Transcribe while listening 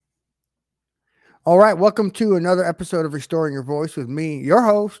All right, welcome to another episode of Restoring Your Voice with me, your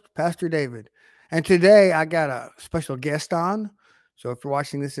host, Pastor David. And today I got a special guest on. So if you're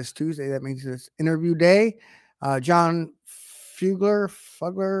watching this Tuesday, that means it's interview day. John Fugler.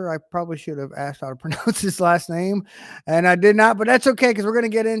 I probably should have asked how to pronounce his last name, and I did not, but that's okay because we're going to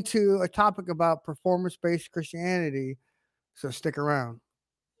get into a topic about performance based Christianity. So stick around.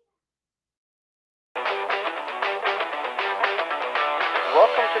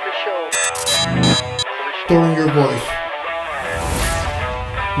 Welcome to the show, Restoring Your Voice.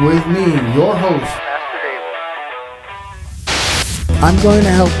 With me, your host, Pastor David. I'm going to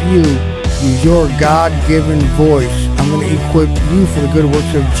help you use your God-given voice. I'm going to equip you for the good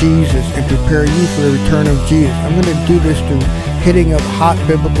works of Jesus and prepare you for the return of Jesus. I'm going to do this through hitting up hot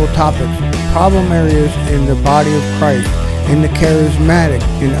biblical topics, problem areas in the body of Christ, in the charismatic,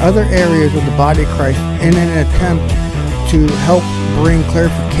 in other areas of the body of Christ, in an attempt to help bring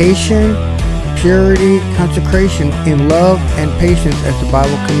clarification, purity, consecration in love and patience as the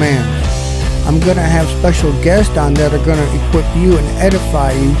Bible commands. I'm going to have special guests on that are going to equip you and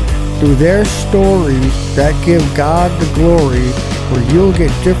edify you through their stories that give God the glory, where you'll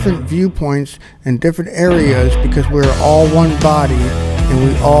get different viewpoints in different areas because we're all one body and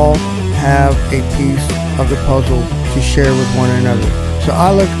we all have a piece of the puzzle to share with one another. So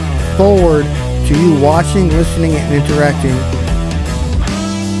I look forward to you watching, listening, and interacting.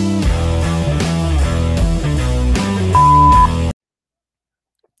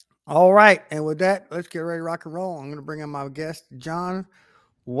 All right, and with that, let's get ready to rock and roll. I'm going to bring in my guest, John.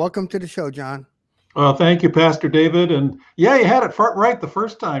 Welcome to the show, John. Well, thank you, Pastor David. And yeah, you had it right the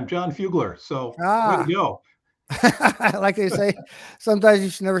first time, John Fugler. So way to Ah, go. like they say, sometimes you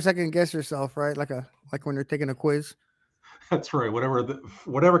should never second guess yourself, right? Like when you're taking a quiz. That's right.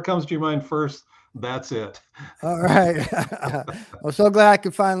 Whatever comes to your mind first, that's it. All right. I'm so glad I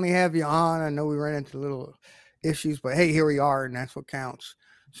could finally have you on. I know we ran into little issues, but hey, here we are, and that's what counts.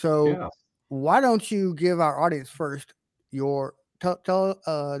 So, Yeah. why don't you give our audience first tell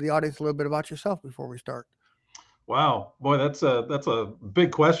the audience a little bit about yourself before we start? Wow, boy, that's a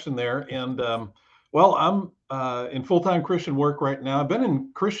big question there. And well, I'm in full-time Christian work right now. I've been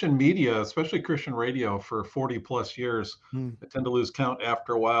in Christian media, especially Christian radio, for 40 plus years. Hmm. I tend to lose count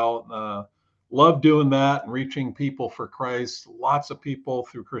after a while. Love doing that and reaching people for Christ. Lots of people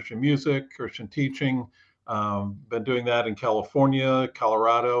through Christian music, Christian teaching. Been doing that in California,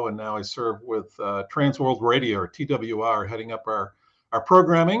 Colorado, and now I serve with Trans World Radio, or TWR, heading up our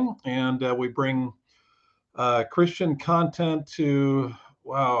programming, and we bring Christian content to,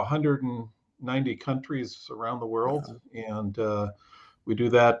 wow, 190 countries around the world, and we do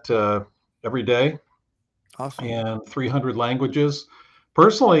that every day Awesome. in 300 languages.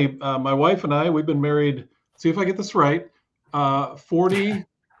 Personally, my wife and I, we've been married. See if I get this right. 40,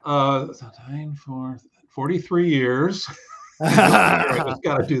 43 years. Here, I Yeah, just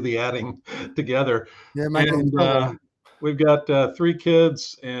got to do the adding together. I might get in And trouble. we've got 3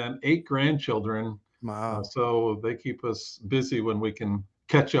 kids and 8 grandchildren. Wow. So they keep us busy when we can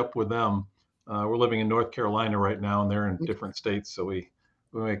catch up with them. We're living in North Carolina right now, and they're in different states, so we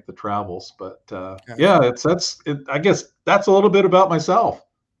make the travels. But Gotcha. yeah, I guess that's a little bit about myself.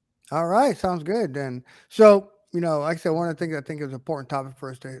 All right, sounds good then. So, like I said, one of the things I think is an important topic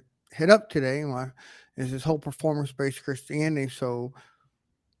for us to hit up today is this whole performance-based Christianity. So,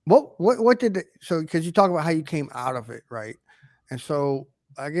 what did so because you talk about how you came out of it, right? And so,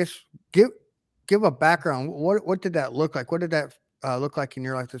 I guess give a background. What did that look like? What did that look like in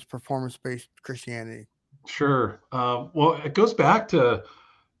your life? This performance-based Christianity. Sure. Well, it goes back to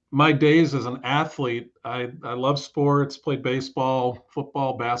my days as an athlete. I love sports, played baseball,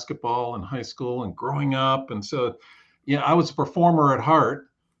 football, basketball in high school and growing up. And so, yeah, I was a performer at heart.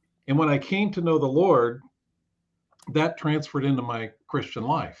 And when I came to know the Lord, that transferred into my Christian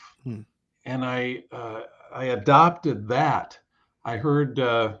life. Hmm. And I adopted that. I heard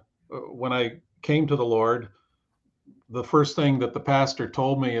when I came to the Lord, the first thing that the pastor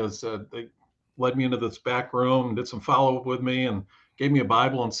told me is they led me into this back room, did some follow up with me, and gave me a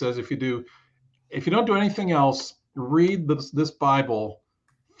Bible and says, if you don't do anything else, read this Bible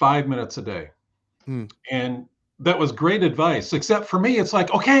 5 minutes a day. Hmm. And that was great advice. Except for me, it's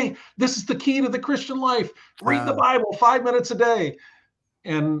like, okay, this is the key to the Christian life. Read the Uh, Bible 5 minutes a day.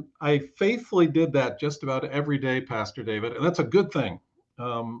 And I faithfully did that just about every day, Pastor David, and that's a good thing.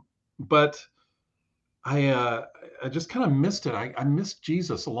 But I just kind of missed it. I missed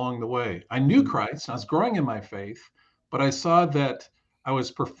Jesus along the way. I knew hmm. Christ. I was growing in my faith, but I saw that I was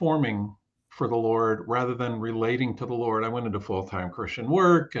performing for the Lord rather than relating to the Lord. I went into full-time Christian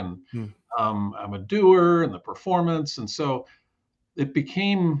work, and Hmm. I'm a doer and the performance, and so it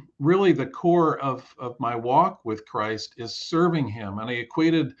became really the core of my walk with Christ is serving him. And I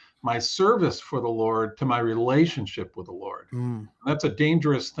equated my service for the Lord to my relationship with the Lord. Mm. That's a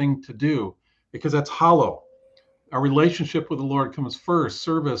dangerous thing to do because that's hollow. Our relationship with the Lord comes first.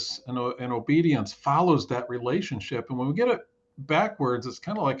 Service and obedience follows that relationship. And when we get it backwards, it's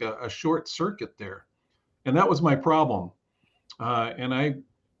kind of like a short circuit there. And that was my problem. And I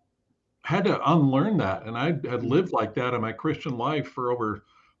had to unlearn that. And I had lived like that in my Christian life for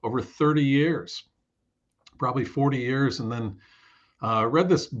over 30 years, probably 40 years. And then read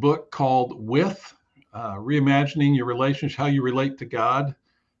this book called With, Reimagining Your Relationship, How You Relate to God.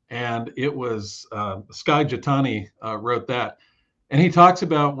 And it was Skye Jethani wrote that. And he talks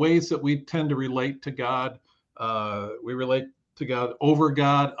about ways that we tend to relate to God. We relate to God over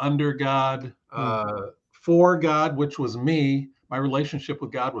God, under God, for God, which was me. My relationship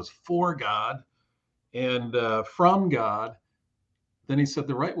with God was for God and from God. Then he said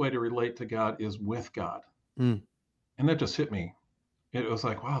the right way to relate to God is with God. Mm. And that just hit me. It was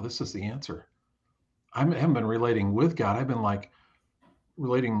like, wow, this is the answer. I haven't been relating with God. I've been like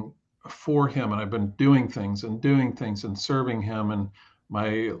relating for him, and I've been doing things and serving him. And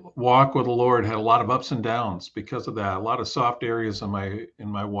my walk with the Lord had a lot of ups and downs because of that, a lot of soft areas in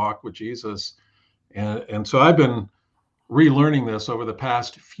my walk with Jesus. And so I've been relearning this over the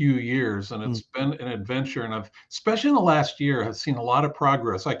past few years, and it's been an adventure. And I've, especially in the last year, have seen a lot of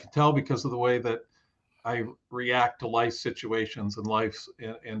progress. I can tell because of the way that I react to life situations and life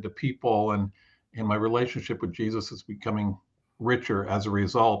and to people, and my relationship with Jesus is becoming richer as a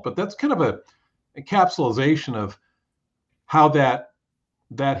result. But that's kind of a encapsulation of how that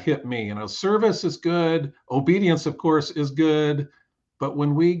hit me. You know, service is good, obedience, of course, is good, but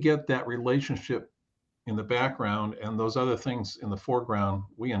when we get that relationship in the background and those other things in the foreground,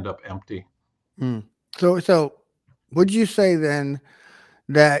 we end up empty. So would you say then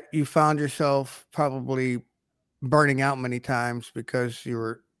that you found yourself probably burning out many times because you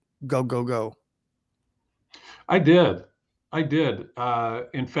were go, go, go? I did.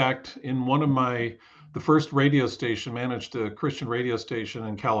 In fact, in one of the first radio station, managed a Christian radio station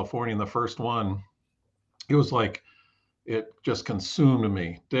in California, and the first one, it was like it just consumed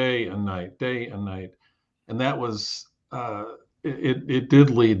me day and night. And that was, it did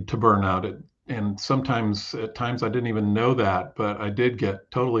lead to burnout. And sometimes, at times, I didn't even know that, but I did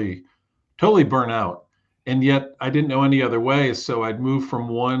get totally burnt out. And yet I didn't know any other way. So I'd move from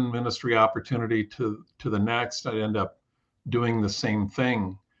one ministry opportunity to the next. I'd end up doing the same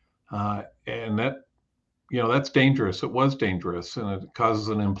thing. And that, that's dangerous. It was dangerous, and it causes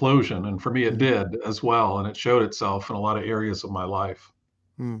an implosion. And for me, it did as well. And it showed itself in a lot of areas of my life.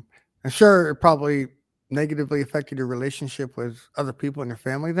 I'm sure it probably negatively affected your relationship with other people in your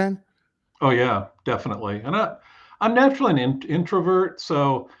family then? Oh yeah, definitely. And I'm naturally an introvert.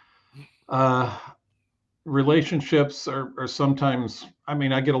 So relationships are sometimes, I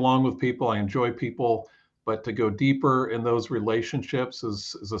mean, I get along with people, I enjoy people, but to go deeper in those relationships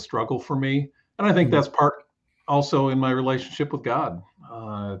is a struggle for me. And I think that's part also in my relationship with God.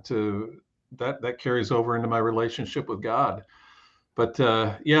 That carries over into my relationship with God. But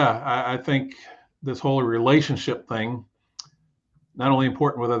I think this whole relationship thing, not only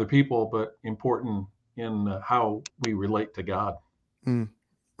important with other people, but important in how we relate to God.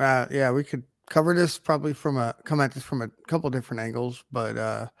 Yeah, we could cover this probably come at this from a couple different angles,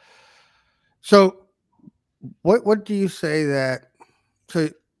 but so what do you say so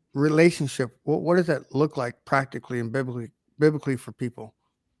relationship, what does that look like practically and biblically for people?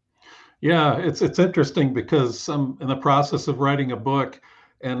 Yeah, it's interesting because I'm in the process of writing a book,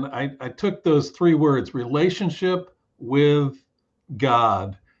 and I took those three words, relationship with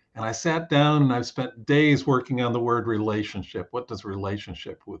God, and I sat down and I've spent days working on the word relationship. What does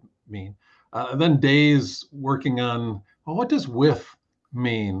relationship mean? And then days working on, well, what does with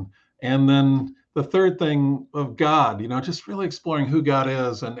mean? And then the third thing of God, just really exploring who God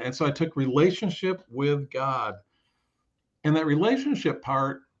is. And so I took relationship with God. And that relationship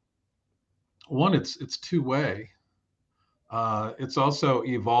part, one, it's two-way. It's also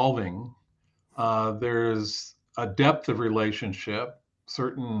evolving. There's a depth of relationship,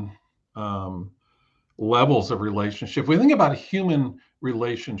 certain levels of relationship. If we think about human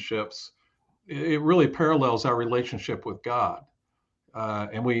relationships, it really parallels our relationship with God.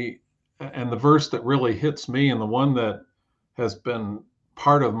 And the verse that really hits me, and the one that has been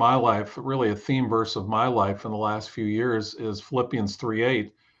part of my life, really a theme verse of my life in the last few years, is Philippians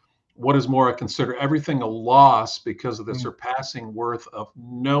 3:8. What is more, I consider everything a loss because of the surpassing worth of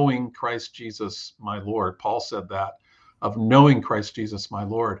knowing Christ Jesus, my Lord. Paul said that, of knowing Christ Jesus, my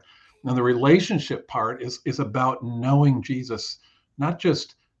Lord. And the relationship part is about knowing Jesus, not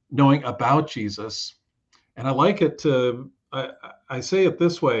just knowing about Jesus. And I like it to, I say it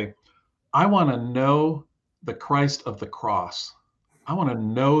this way: I want to know the Christ of the cross. I want to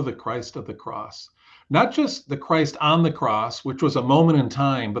know the Christ of the cross, not just the Christ on the cross, which was a moment in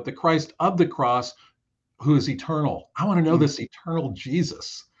time, but the Christ of the cross who is eternal. I want to know this eternal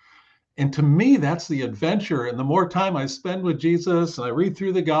Jesus. And to me, that's the adventure. And the more time I spend with Jesus and I read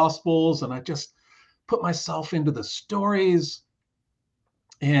through the Gospels and I just put myself into the stories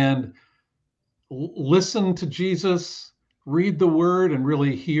and listen to Jesus, read the word, and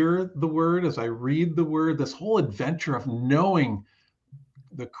really hear the word as I read the word, this whole adventure of knowing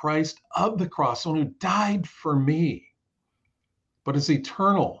the Christ of the cross, someone who died for me, but is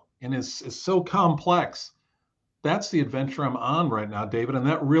eternal and is so complex. That's the adventure I'm on right now, David. And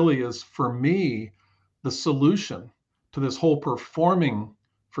that really is, for me, the solution to this whole performing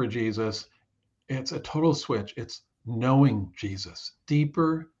for Jesus. It's a total switch. It's knowing Jesus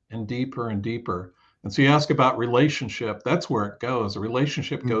deeper and deeper and deeper. And so you ask about relationship. That's where it goes. The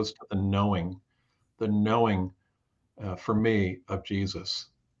relationship goes to the knowing for me of Jesus.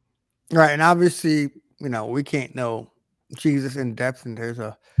 Right. And obviously, we can't know Jesus in depth, and there's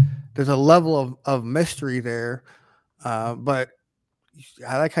a level of mystery there. But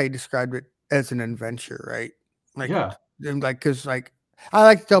I like how you described it as an adventure, right? Yeah. Because I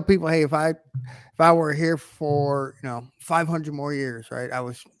like to tell people, hey, if I were here for 500 more years, right, I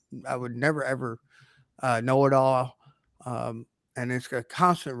would never ever know it all. And it's a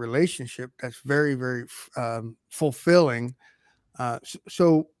constant relationship that's very, very fulfilling.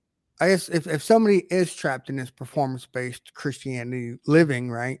 So I guess if somebody is trapped in this performance-based Christianity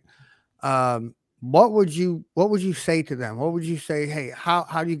living, right, what would you say to them? What would you say? Hey,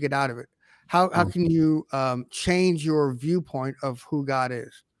 how do you get out of it? How can you change your viewpoint of who God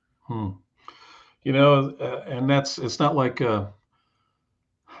is? And it's not like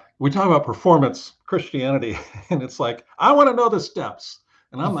we talk about performance Christianity, and it's like, I want to know the steps.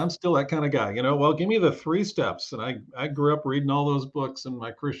 And I'm still that kind of guy, well, give me the 3 steps. And I grew up reading all those books in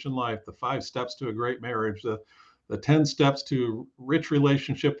my Christian life, the 5 steps to a great marriage, the 10 steps to rich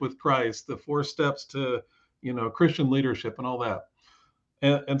relationship with Christ, the 4 steps to, Christian leadership and all that.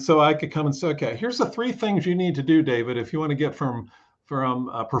 And so I could come and say, okay, here's the 3 things you need to do, David, if you want to get from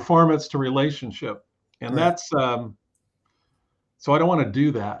performance to relationship. And Right. that's, so I don't want to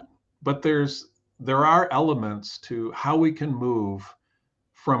do that. But there are elements to how we can move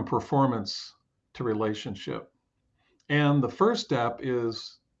from performance to relationship. And the first step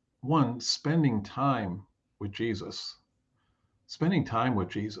is, 1, spending time with Jesus. Spending time with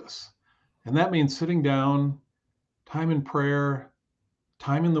Jesus. And that means sitting down, time in prayer,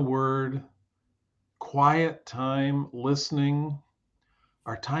 time in the Word, quiet time, listening.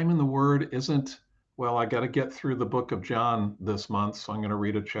 Our time in the Word isn't, well, I got to get through the book of John this month, so I'm going to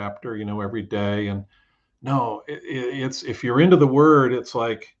read a chapter, every day. And no, it's, if you're into the Word, it's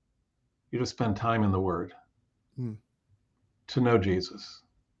like you just spend time in the Word to know Jesus,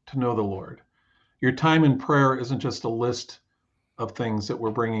 to know the Lord. Your time in prayer isn't just a list of things that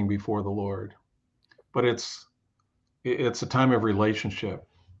we're bringing before the Lord, but it's a time of relationship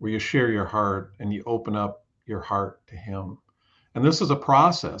where you share your heart and you open up your heart to Him. And this is a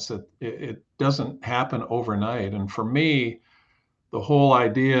process. It doesn't happen overnight. And for me, the whole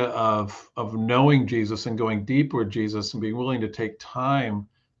idea of knowing Jesus and going deep with Jesus and being willing to take time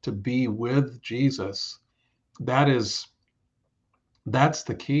to be with Jesus, that's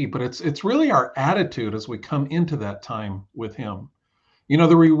the key. But it's really our attitude as we come into that time with Him.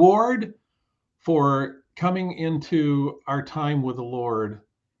 The reward for coming into our time with the Lord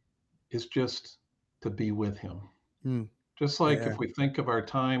is just to be with Him. Just like if we think of our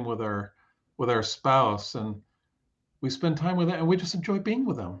time with our spouse, and we spend time with them and we just enjoy being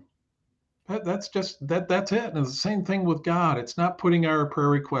with them. That's it. And it's the same thing with God. It's not putting our prayer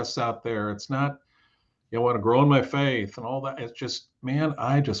requests out there. It's not, I want to grow in my faith and all that. It's just, man,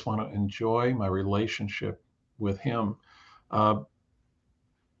 I just want to enjoy my relationship with Him.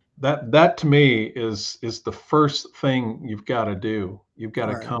 That to me is the first thing you've got to do. You've got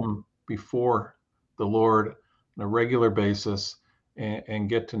to come before the Lord on a regular basis and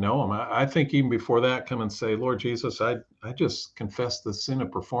get to know Him. I think even before that, come and say, Lord Jesus, I just confess the sin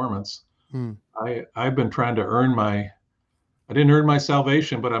of performance. I've been trying to I didn't earn my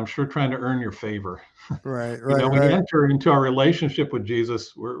salvation, but I'm sure trying to earn your favor. Right. We enter into our relationship with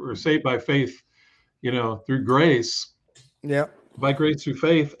Jesus. We're saved by faith, through grace. Yep. By grace through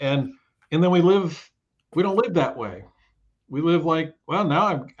faith. And then we don't live that way. We live like, well,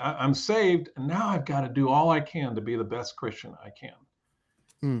 now I'm saved, and now I've got to do all I can to be the best Christian I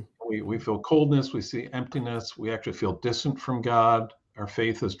can. We feel coldness, we see emptiness, we actually feel distant from God. Our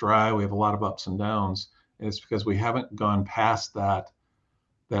faith is dry. We have a lot of ups and downs. And it's because we haven't gone past that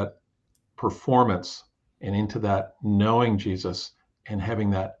performance and into that knowing Jesus and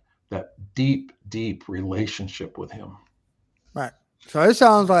having that deep, deep relationship with him. Right. So it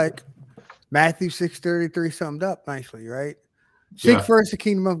sounds like Matthew 6:33 summed up nicely, right? Seek Yeah. first the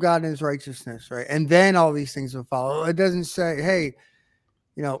kingdom of God and his righteousness, right? And then all these things will follow. It doesn't say, hey,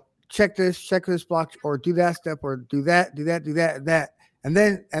 check this block, or do that step, or do that.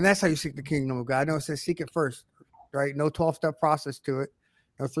 And that's how you seek the kingdom of God. No, it says seek it first, right? No 12-step process to it,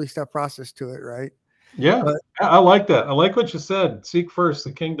 no 3-step process to it, right? Yeah. But I like that. I like what you said. Seek first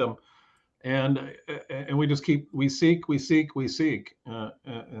the kingdom. And we just we seek,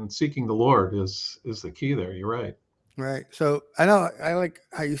 and seeking the Lord is the key there. You're right. right. So I know I like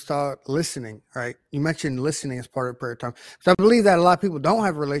how you start listening, right? You mentioned listening as part of prayer time. So I believe that a lot of people don't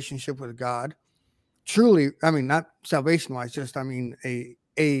have a relationship with God. Truly, I mean, not salvation wise, just I mean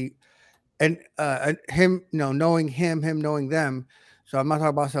him, knowing him knowing them. So I'm not talking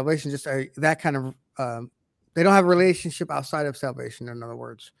about salvation, just that kind of they don't have a relationship outside of salvation, in other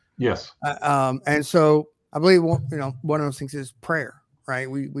words. Yes. And so I believe one of those things is prayer, right?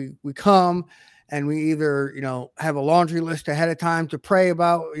 We come and we either have a laundry list ahead of time to pray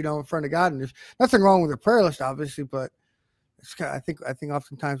about in front of God, and there's nothing wrong with a prayer list, obviously, but it's I think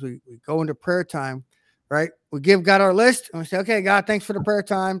oftentimes we go into prayer time, right? We give God our list and we say, okay, God, thanks for the prayer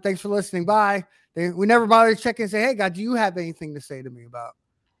time, thanks for listening, bye. We never bother to check in and say, hey, God, do you have anything to say to me about?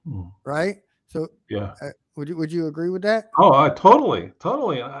 Right? So yeah. Would you agree with that? Oh, I totally.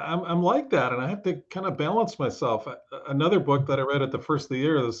 I'm like that, and I have to kind of balance myself. Another book that I read at the first of the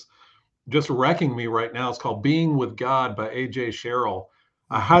year is just wrecking me right now. It's called Being with God by A.J. Sherrill.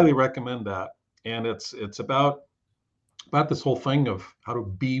 I highly recommend that, and it's about this whole thing of how to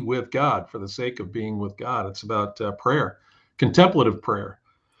be with God for the sake of being with God. It's about prayer, contemplative prayer,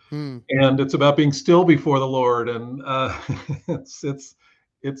 and it's about being still before the Lord, and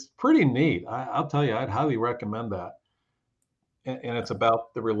it's pretty neat. I'll tell you, I'd highly recommend that. And it's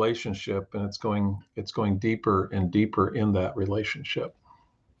about the relationship, and it's going deeper and deeper in that relationship.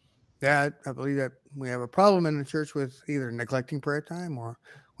 Yeah, I believe that we have a problem in the church with either neglecting prayer time, or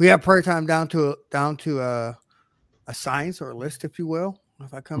we have prayer time down to a science or a list, if you will.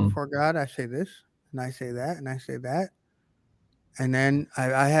 If I come before God, I say this and I say that and I say that, and then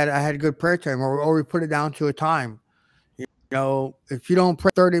I had good prayer time, or we put it down to a time. If you don't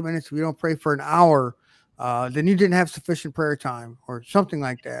pray 30 minutes, if you don't pray for an hour, then you didn't have sufficient prayer time, or something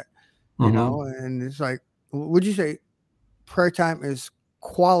like that. And it's like, would you say prayer time is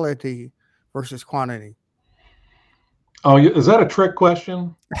quality versus quantity? Oh, is that a trick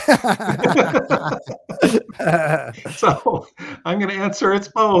question? So I'm going to answer it's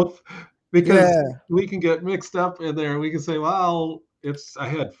both, because we can get mixed up in there. We can say, well, I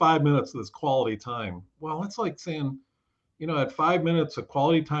had 5 minutes of this quality time. Well, it's like saying, I had 5 minutes of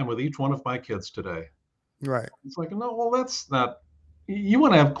quality time with each one of my kids today. Right. It's like, no, well, that's not, you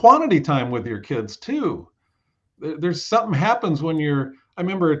want to have quantity time with your kids too. There's something happens when I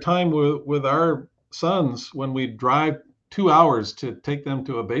remember a time with our sons when we drive 2 hours to take them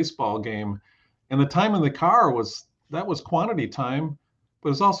to a baseball game, and the time in the car was quantity time, but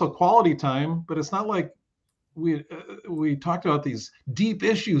it's also quality time. But it's not like we talked about these deep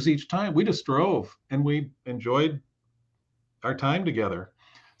issues each time. We just drove and we enjoyed our time together.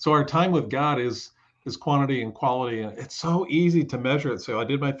 So our time with God is quantity and quality, and it's so easy to measure it. So I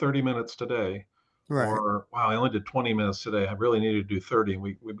did my 30 minutes today. Right. Or, wow, I only did 20 minutes today. I really needed to do 30. And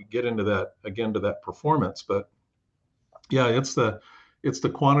we get into that again, to that performance. But yeah, it's the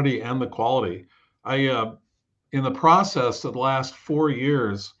quantity and the quality. In the process of the last 4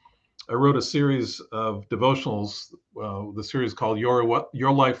 years, I wrote a series of devotionals, the series called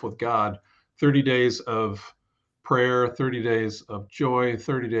Your Life with God, 30 days of prayer, 30 days of joy,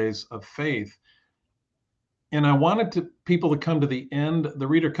 30 days of faith. And I wanted people to come to the end, the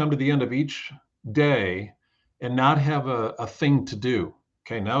reader come to the end of each day and not have a thing to do.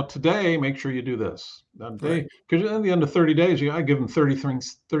 Okay, now today, make sure you do this. Now today, because at the end of 30 days, I give them 30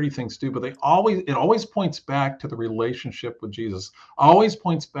 things to do, but it always points back to the relationship with Jesus, always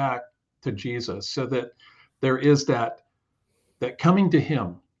points back to Jesus, so that there is that coming to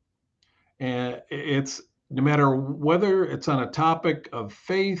him. And it's no matter whether it's on a topic of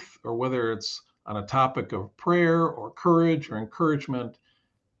faith or whether it's on a topic of prayer or courage or encouragement,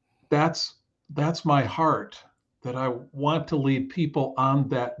 that's my heart, that I want to lead people on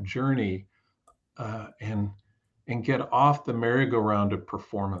that journey and get off the merry-go-round of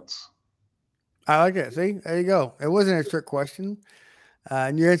performance. I like it. See, there you go. It wasn't a trick question.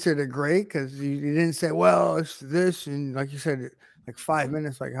 And you answered it great because you didn't say, "Well, it's this," and like you said, like 5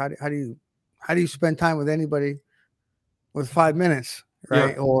 minutes. Like how do you spend time with anybody with 5 minutes, Yeah,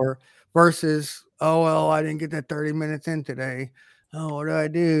 right? Or versus, "Oh well, I didn't get that 30 minutes in today. Oh, what do I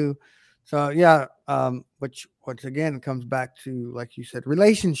do?" So yeah, which again comes back to like you said,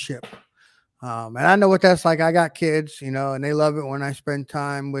 relationship. And I know what that's like. I got kids, and they love it when I spend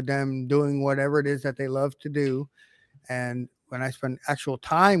time with them doing whatever it is that they love to do. And when I spend actual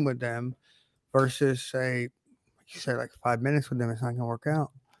time with them versus say, like you said, like 5 minutes with them, it's not gonna work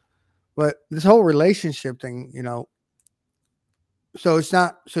out. But this whole relationship thing, so it's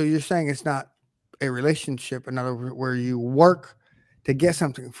not. So you're saying it's not a relationship, in other words, where you work to get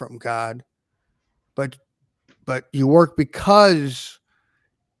something from God, but you work because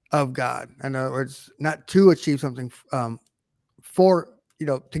of God. In other words, not to achieve something for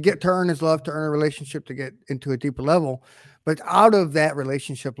to get to earn His love, to earn a relationship, to get into a deeper level, but out of that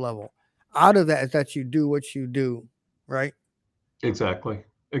relationship level, out of that is that you do what you do, right? exactly.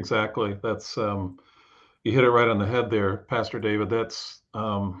 Exactly. That's you hit it right on the head there, Pastor David. That's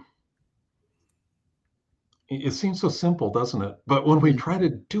it seems so simple, doesn't it? But when we Mm. try to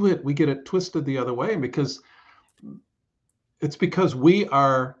do it, we get it twisted the other way because it's because we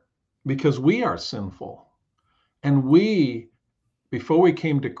are sinful. And we, before we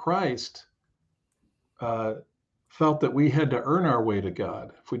came to Christ, uh, felt that we had to earn our way to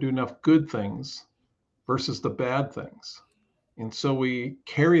God if we do enough good things versus the bad things. And so we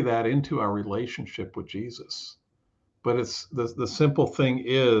carry that into our relationship with Jesus. But it's the simple thing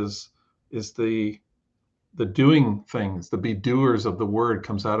is the doing things, the be doers of the word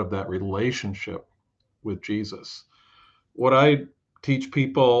comes out of that relationship with Jesus. What I teach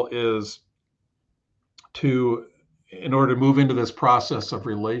people is to, in order to move into this process of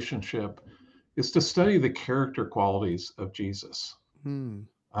relationship, is to study the character qualities of Jesus. Mm.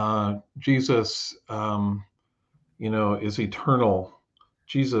 Jesus, is eternal.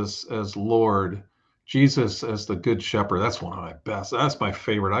 Jesus as Lord. Jesus as the Good Shepherd. That's one of my best. That's my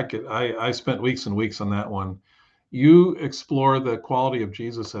favorite. I spent weeks and weeks on that one. You explore the quality of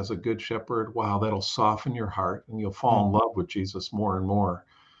Jesus as a good shepherd. Wow, that'll soften your heart and you'll fall in Mm. love with Jesus more and more.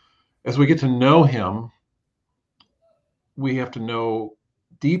 As we get to know him, we have to know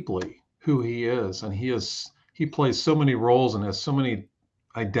deeply who he is, and he plays so many roles and has so many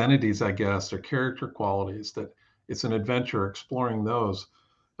identities, I guess, or character qualities, that it's an adventure exploring those.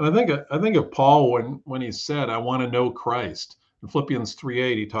 And I think of Paul when he said, "I want to know Christ." In Philippians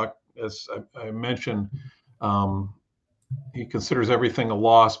 3:8, he talked, as I mentioned, um, he considers everything a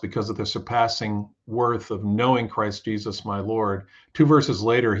loss because of the surpassing worth of knowing Christ Jesus, my Lord. Two verses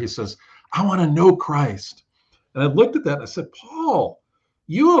later, he says, "I want to know Christ." And I looked at that and I said, Paul,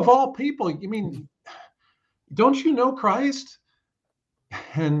 you of all people, you mean, don't you know Christ?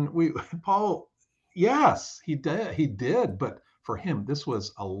 And Paul, yes, he did. But for him, this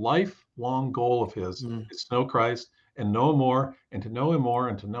was a lifelong goal of his, Mm. is to know Christ and know him more and to know him more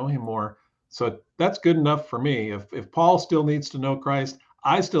and to know him more. So that's good enough for me. If Paul still needs to know Christ,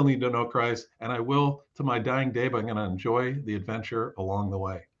 I still need to know Christ, and I will to my dying day, but I'm going to enjoy the adventure along the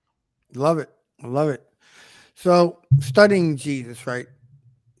way. Love it. I love it. So studying Jesus, right?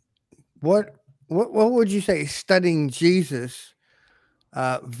 What what would you say studying Jesus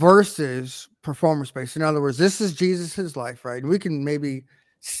versus performance based? In other words, this is Jesus's life, right? We can maybe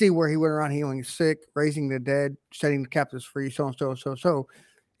see where he went around healing the sick, raising the dead, setting the captives free, so and so, so, so.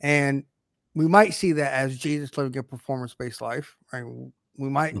 And we might see that as Jesus living a performance based life, right? We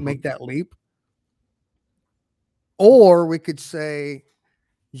might Mhm. make that leap. Or we could say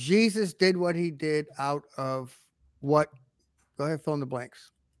Jesus did what he did out of what? Go ahead, fill in the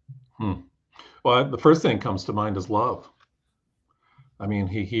blanks. Hmm. Well, the first thing that comes to mind is love. I mean,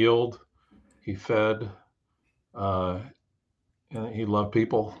 he healed, he fed, uh, and he loved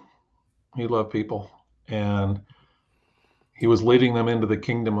people. He loved people. And he was leading them into the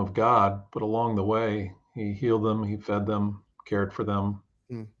kingdom of God. But along the way, he healed them, he fed them, cared for them,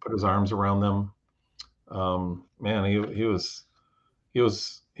 Mm. put his arms around them. Man, he was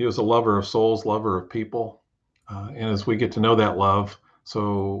a lover of souls, lover of people. And as we get to know that love,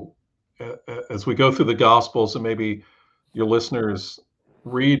 so as we go through the Gospels, and maybe your listeners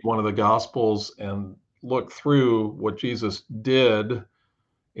read one of the Gospels and look through what Jesus did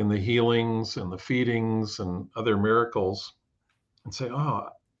in the healings and the feedings and other miracles, and say, "Oh,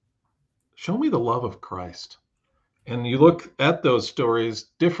 show me the love of Christ." And you look at those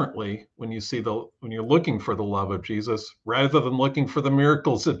stories differently when you're looking for the love of Jesus rather than looking for the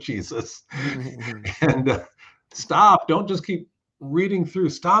miracles of Jesus. And stop, don't just keep reading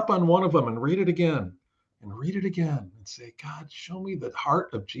through. Stop on one of them and read it again. and read it again and say, God, show me the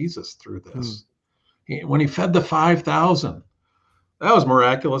heart of Jesus through this. When he fed the 5,000, that was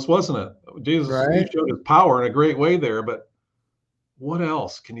miraculous, wasn't it? Jesus, he Right. showed his power in a great way there, but what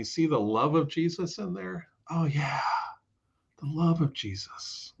else? Can you see the love of Jesus in there? Oh, yeah, the love of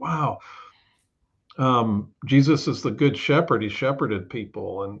Jesus. Wow. Jesus is the good shepherd. He shepherded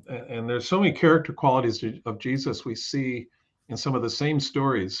people. And there's so many character qualities of Jesus we see in some of the same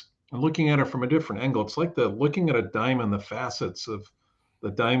stories. And looking at it from a different angle, it's like looking at a diamond, the facets of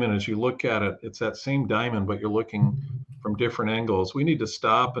the diamond as you look at it. It's that same diamond, but you're looking from different angles. We need to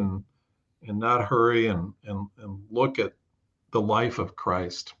stop and not hurry and look at the life of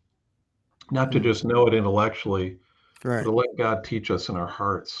Christ, not to just know it intellectually, but Right. to let God teach us in our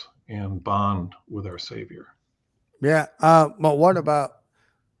hearts and bond with our Savior. Yeah. But what about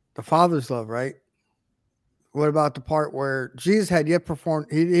the Father's love, right? What about the part where Jesus had yet performed?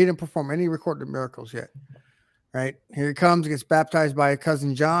 He didn't perform any recorded miracles yet, right? Here he comes, gets baptized by a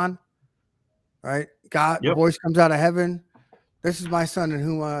cousin John, right? God, the Yep. voice comes out of heaven. This is my son in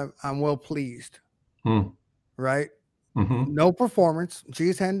whom I'm well pleased, right? Mm-hmm. No performance.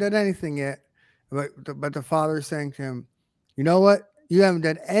 Jesus hadn't done anything yet, but the Father is saying to him, you know what? You haven't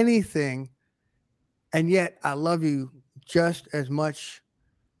done anything, and yet I love you just as much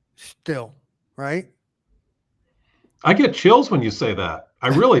still, right? I get chills when you say that. I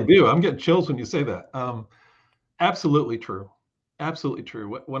really do. I'm getting chills when you say that. Absolutely true. Absolutely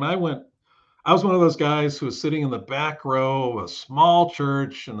true. When I went, I was one of those guys who was sitting in the back row of a small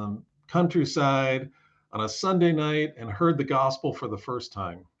church in the countryside on a Sunday night and heard the gospel for the first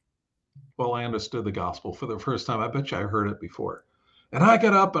time. Well, I understood the gospel for the first time. I bet you I heard it before. And I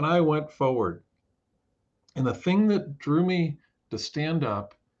got up and I went forward. And the thing that drew me to stand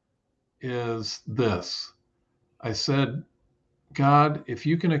up is this. I said, God, if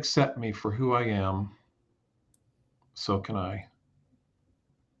you can accept me for who I am, so can I.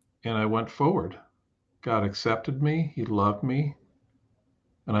 And I went forward. God accepted me. He loved me.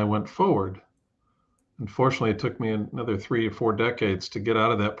 And I went forward. Unfortunately, it took me another 3 or 4 decades to get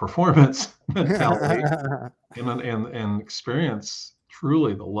out of that performance mentality and experience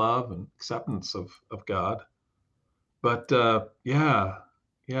truly the love and acceptance of God. But yeah,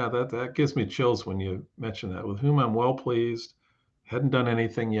 that gives me chills when you mention that. With whom I'm well pleased, hadn't done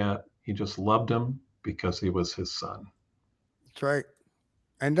anything yet. He just loved him because he was his son. That's right.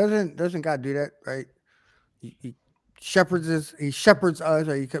 And doesn't God do that, right? He shepherds us. He shepherds us.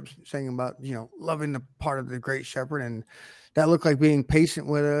 Or you kept saying about loving the part of the great shepherd, and that looked like being patient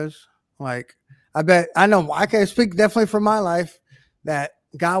with us. Like I know I can speak definitely from my life that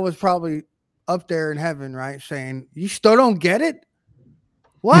God was probably up there in heaven, right, saying, "You still don't get it?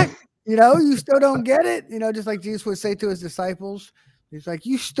 What? You still don't get it? Just like Jesus would say to his disciples, he's like,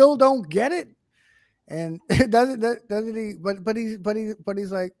 you still don't get it." And doesn't he? But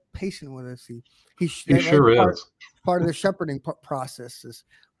he's like patient with us. He sure is. Part of the shepherding process is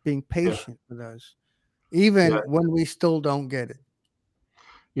being patient with us, even when we still don't get it.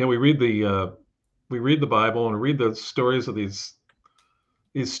 Yeah, we read the Bible and read the stories of these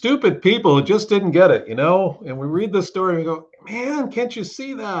stupid people who just didn't get it, and we read the story and we go, man, can't you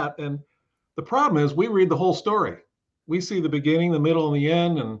see that? And the problem is we read the whole story. We see the beginning, the middle, and the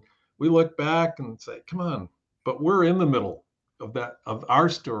end, and we look back and say, come on, but we're in the middle of our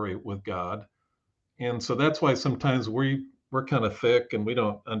story with God. And so that's why sometimes we're kind of thick and we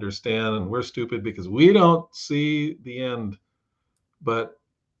don't understand and we're stupid because we don't see the end, but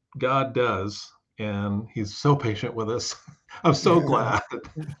God does. And he's so patient with us. I'm so glad.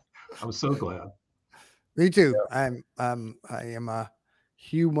 I'm so glad. Me too. Yeah. I am a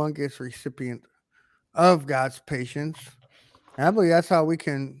humongous recipient of God's patience. And I believe that's how we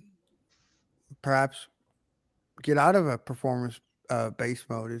can perhaps get out of a performance based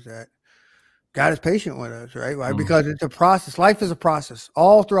mode, is that God is patient with us, right? Why? Because it's a process. Life is a process.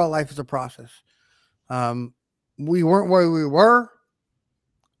 All throughout life is a process. We weren't where we were,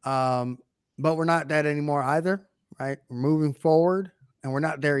 but we're not that anymore either, right? We're moving forward, and we're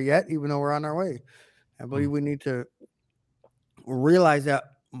not there yet, even though we're on our way. I believe we need to realize that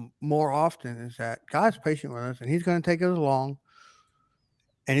more often, is that God's patient with us, and he's going to take us along,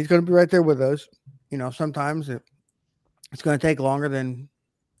 and he's going to be right there with us. Sometimes it's going to take longer than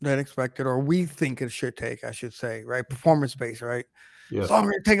expected, or we think it should take, I should say, right? Performance based, right? Yes.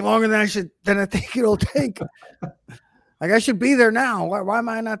 It's taking longer than I think it'll take. Like I should be there now. Why am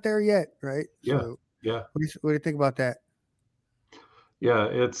I not there yet? Right? Yeah. So, yeah. What do you think about that? Yeah,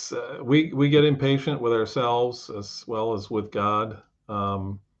 it's we get impatient with ourselves as well as with God,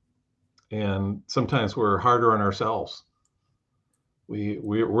 and sometimes we're harder on ourselves.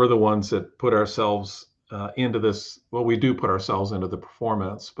 We're the ones that put ourselves into this. Well, we do put ourselves into the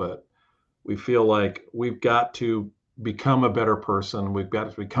performance, but we feel like we've got to become a better person. We've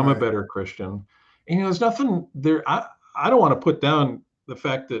got to become a Right. better Christian. And there's nothing there. I don't want to put down the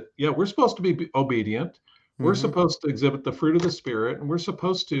fact that, yeah, we're supposed to be obedient. We're Mm-hmm. supposed to exhibit the fruit of the Spirit, and we're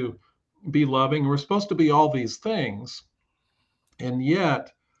supposed to be loving. We're supposed to be all these things. And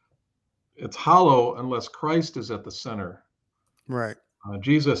yet, it's hollow unless Christ is at the center. Right.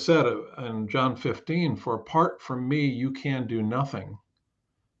 Jesus said in John 15, "For apart from me, you can do nothing."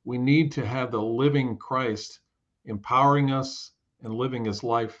 We need to have the living Christ empowering us and living his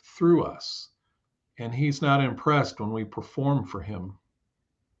life through us. And he's not impressed when we perform for him.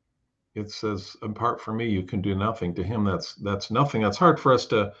 It says, apart from me, you can do nothing. To him, that's nothing. That's hard for us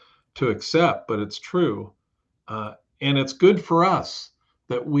to accept, but it's true. And it's good for us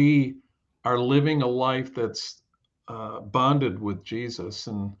that we are living a life that's bonded with Jesus,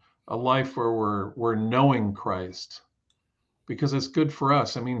 and a life where we're knowing Christ, because it's good for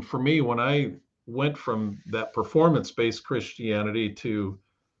us. I mean, for me, when I went from that performance-based Christianity to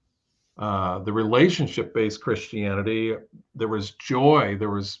the relationship-based Christianity, there was joy, there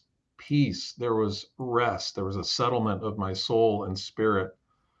was peace, there was rest, there was a settlement of my soul and spirit.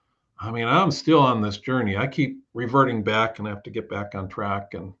 I mean, I'm still on this journey. I keep reverting back, and I have to get back on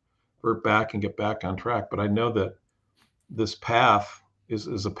track and revert back and get back on track. But I know that this path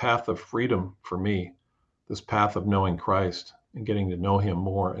is a path of freedom for me, this path of knowing Christ and getting to know him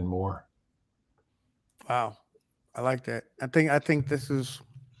more and more. Wow. I like that. I think this is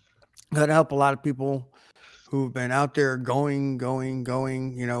going to help a lot of people who've been out there going,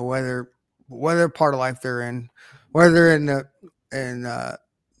 whether part of life they're in, whether they're in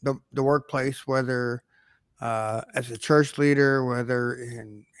the workplace, whether as a church leader, whether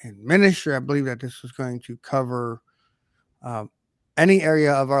in ministry. I believe that this is going to cover um, any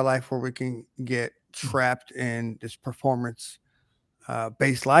area of our life where we can get trapped in this performance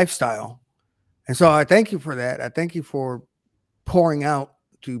based lifestyle. And so I thank you for that. I thank you for pouring out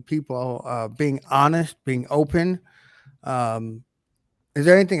to people, being honest, being open. Um, is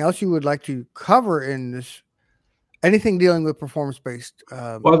there anything else you would like to cover in this? Anything dealing with performance based?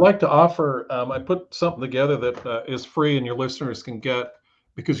 Well, I'd like to offer, I put something together that is free and your listeners can get,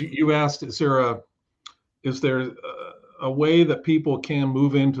 because you asked, is there a way that people can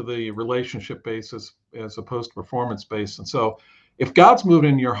move into the relationship basis as opposed to performance based? And so, if God's moved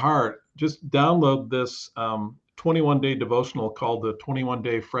in your heart, just download this 21-day devotional called the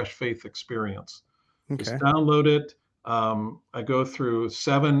 21-day Fresh Faith Experience. Just Okay. download it. I go through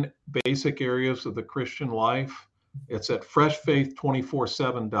 7 basic areas of the Christian life. It's at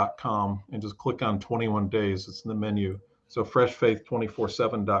freshfaith247.com, and just click on 21 days. It's in the menu. So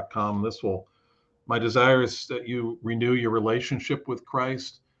freshfaith247.com. My desire is that you renew your relationship with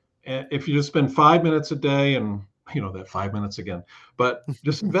Christ. And if you just spend 5 minutes a day, and that 5 minutes again, but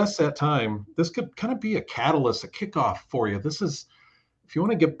just invest that time, this could kind of be a catalyst, a kickoff for you. This is, if you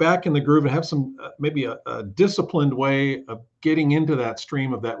want to get back in the groove and have some maybe a disciplined way of getting into that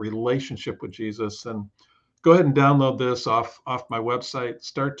stream of that relationship with Jesus, and go ahead and download this off my website,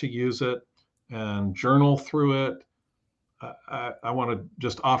 start to use it and journal through it. I want to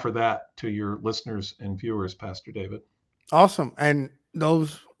just offer that to your listeners and viewers, Pastor David. Awesome. And the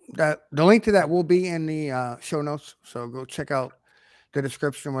link to that will be in the show notes. So go check out the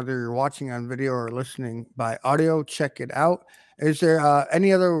description, whether you're watching on video or listening by audio. Check it out. Is there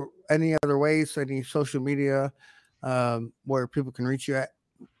any other ways, any social media where people can reach you at?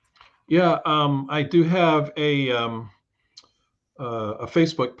 Yeah, I do have a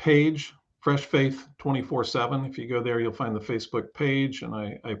Facebook page, Fresh Faith 24/7. If you go there, you'll find the Facebook page, and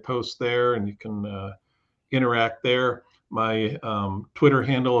I post there, and you can interact there. My Twitter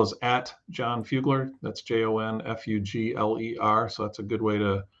handle is at John Fugler. That's JONFUGLER. So that's a good way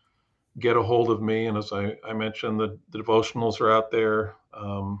to get a hold of me. And as I mentioned, the devotionals are out there.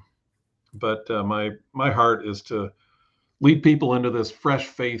 But my heart is to lead people into this fresh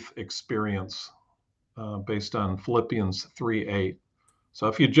faith experience based on Philippians 3:8. So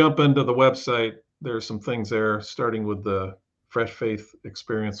if you jump into the website, there's some things there, starting with the fresh faith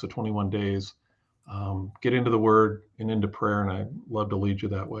experience of 21 days. Get into the word and into prayer, and I'd love to lead you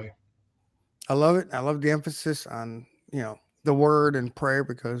that way. I love it. I love the emphasis on the word and prayer,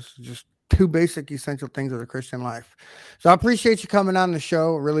 because just two basic essential things of the Christian life. So I appreciate you coming on the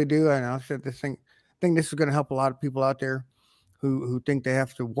show. I really do. And I said this thing. I think this is going to help a lot of people out there who think they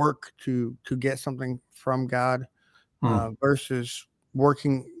have to work to get something from God versus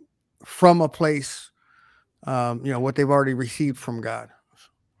working from a place, what they've already received from God.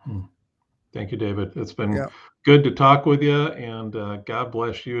 Thank you, David. It's been Yeah. good to talk with you, and God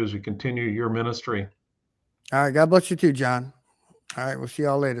bless you as you continue your ministry. All right. God bless you too, John. All right. We'll see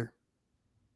y'all later.